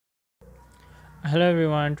Hello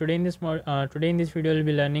everyone. Today in this video we'll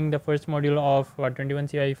be learning the first module of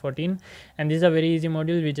 21CIV14, and this is a very easy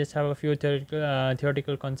module. We just have a few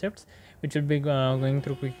theoretical concepts which will be going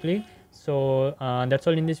through quickly. So that's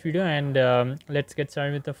all in this video, and let's get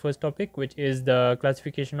started with the first topic, which is the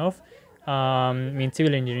classification of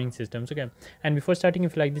civil engineering systems. Okay, and before starting,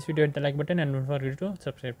 if you like this video, hit the like button and don't forget to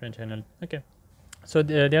subscribe to my channel. Okay. So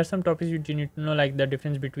there are some topics which you need to know, like the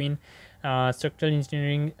difference between structural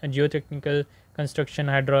engineering, geotechnical, construction,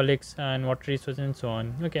 hydraulics, and water resources, and so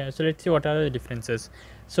on. Okay, so let's see what are the differences.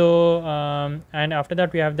 So and after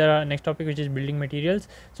that we have the next topic, which is building materials.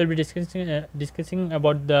 So we'll be discussing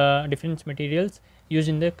about the different materials used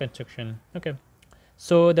in the construction. Okay.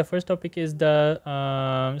 So the first topic is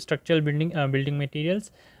the structural building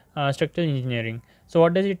materials, structural engineering. So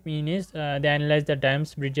what does it mean is they analyze the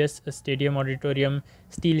dams, bridges, stadium, auditorium,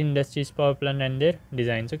 steel industries, power plant, and their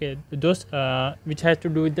designs. Okay, those which has to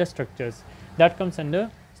do with the structures, that comes under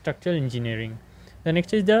structural engineering. The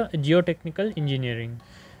next is the geotechnical engineering.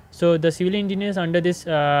 So the civil engineers under this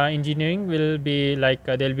engineering will be like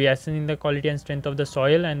they'll be assessing the quality and strength of the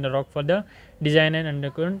soil and the rock for the design and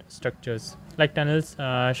underground structures like tunnels,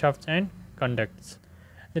 shafts, and conducts.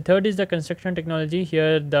 The third is the construction technology.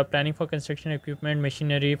 Here the planning for construction equipment,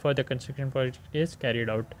 machinery for the construction project is carried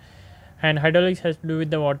out. And hydraulics has to do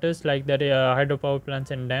with the waters, like the hydropower plants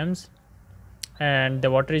and dams, and the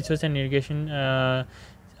water resource and irrigation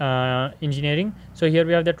engineering. So here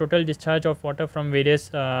we have the total discharge of water from various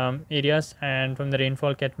areas and from the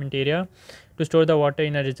rainfall catchment area to store the water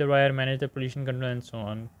in a reservoir, manage the pollution control, and so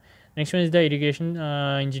on. Next one is the irrigation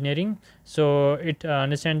engineering. So it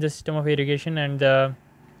understands the system of irrigation and the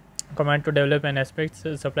command to develop and aspects,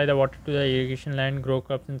 supply the water to the irrigation land, grow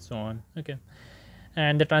crops, and so on. Okay.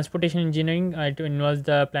 And the transportation engineering, it involves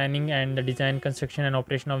the planning and the design, construction, and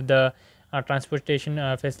operation of the transportation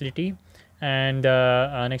facility. And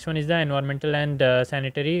next one is the environmental and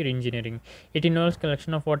sanitary engineering. It involves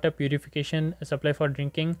collection of water, purification, supply for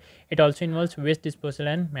drinking. It also involves waste disposal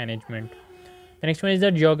and management. The next one is the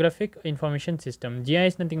geographic information system. GI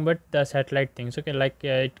is nothing but the satellite things. Okay, like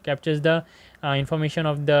it captures the information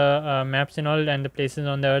of the maps and all, and the places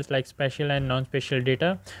on the earth, like spatial and non-spatial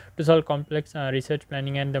data, to solve complex research,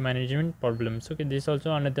 planning, and the management problems. Okay, this is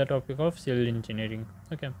also another topic of civil engineering.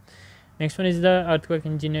 Okay. Next one is the earthquake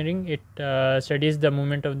engineering. It studies the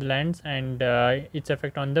movement of the lands and its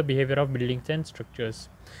effect on the behavior of buildings and structures.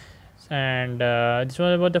 And this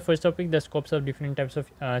was about the first topic, the scopes of different types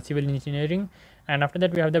of civil engineering. And after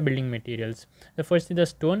that we have the building materials. The first is the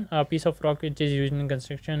stone. A piece of rock which is used in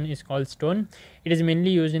construction is called stone. It is mainly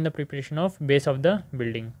used in the preparation of base of the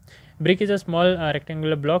building. Brick is a small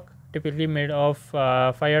rectangular block typically made of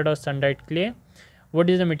fired or sun-dried clay. Wood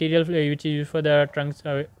is the material which is used for the trunks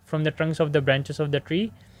from the trunks of the branches of the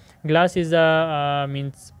tree. Glass is a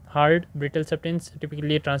means hard brittle substance,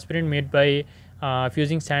 typically transparent, made by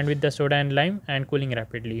fusing sand with the soda and lime and cooling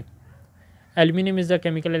rapidly. Aluminum is the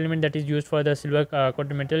chemical element that is used for the silver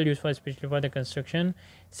coated metal, used for especially for the construction.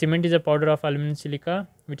 Cement is a powder of aluminum silica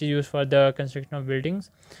which is used for the construction of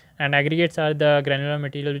buildings. And aggregates are the granular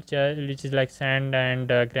material which is like sand and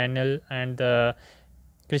granule and the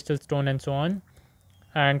crystal stone and so on.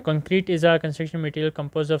 And concrete is a construction material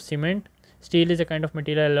composed of cement. Steel is a kind of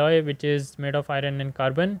material alloy which is made of iron and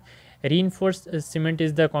carbon. Reinforced cement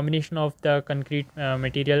is the combination of the concrete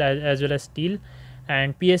material as well as steel.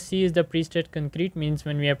 And PSC is the pre-stressed concrete, means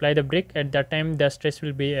when we apply the brick, at that time the stress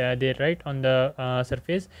will be there, right, on the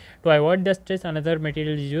surface. To avoid the stress, another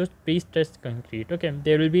material is used, pre-stressed concrete. Okay,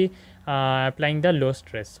 they will be applying the low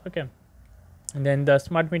stress. Okay. And then the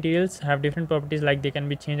smart materials have different properties, like they can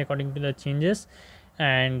be changed according to the changes.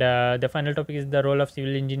 And the final topic is the role of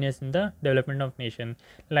civil engineers in the development of nation,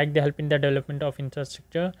 like they help in the development of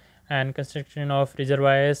infrastructure and construction of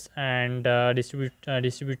reservoirs and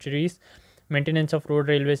distributaries, maintenance of road,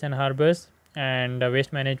 railways, and harbors, and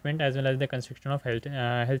waste management, as well as the construction of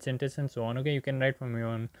health centers and so on. Okay, you can write from your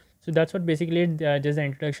own. So that's what basically just the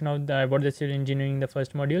introduction of about the civil engineering, the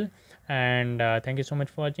first module. And thank you so much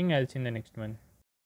for watching. I'll see you in the next one.